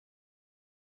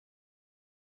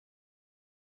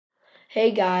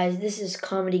Hey guys, this is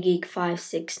Comedy Geek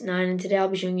 569 and today I'll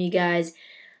be showing you guys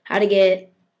how to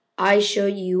get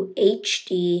IShowU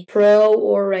HD Pro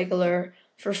or regular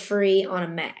for free on a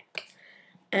Mac.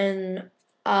 And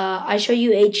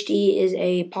IShowU HD is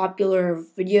a popular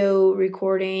video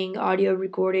recording, audio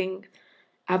recording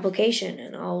application,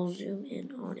 and I'll zoom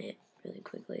in on it really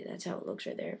quickly. That's how it looks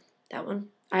right there. That one.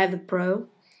 I have the Pro.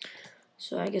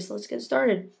 So I guess let's get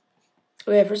started.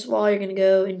 Okay, first of all, you're going to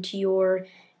go into your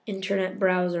internet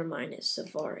browser. Mine is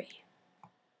Safari.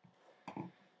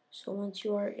 So once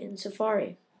you are in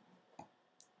Safari,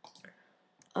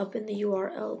 up in the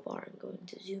URL bar, I'm going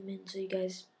to zoom in so you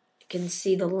guys can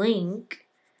see the link.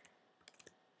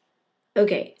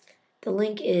 Okay, the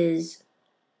link is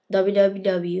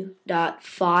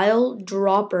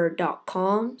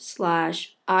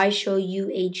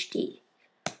www.filedropper.com/IshowUHD.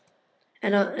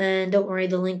 And don't worry,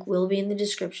 the link will be in the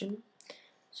description.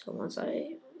 So once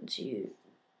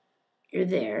you're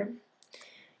there,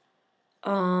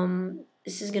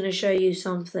 this is gonna show you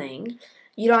something.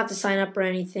 You don't have to sign up or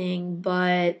anything,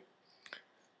 but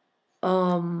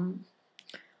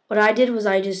what I did was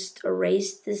I just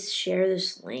erased share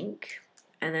this link,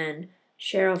 and then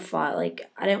share a file. Like,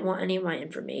 I didn't want any of my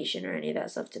information or any of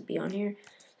that stuff to be on here,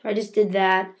 so I just did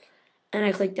that, and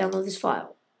I clicked download this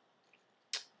file.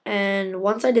 And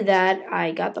once I did that,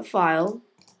 I got the file.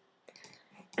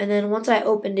 And then once I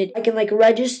opened it, I can like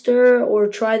register or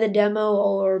try the demo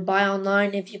or buy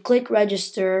online. If you click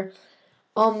register,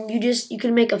 you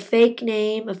can make a fake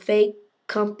name, a fake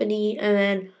company, and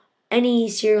then any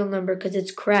serial number because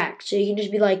it's cracked. So you can just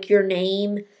be like your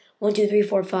name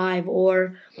 12345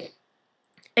 or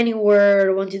any word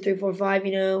 12345.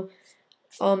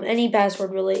 Any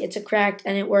password really. It's a cracked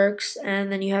and it works, and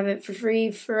then you have it for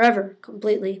free forever,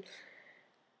 completely.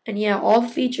 And yeah, all the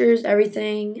features,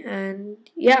 everything, and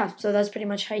yeah, so that's pretty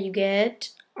much how you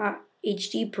get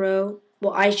HD Pro.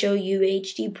 Well, IShowU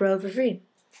HD Pro for free.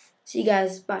 See you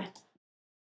guys. Bye.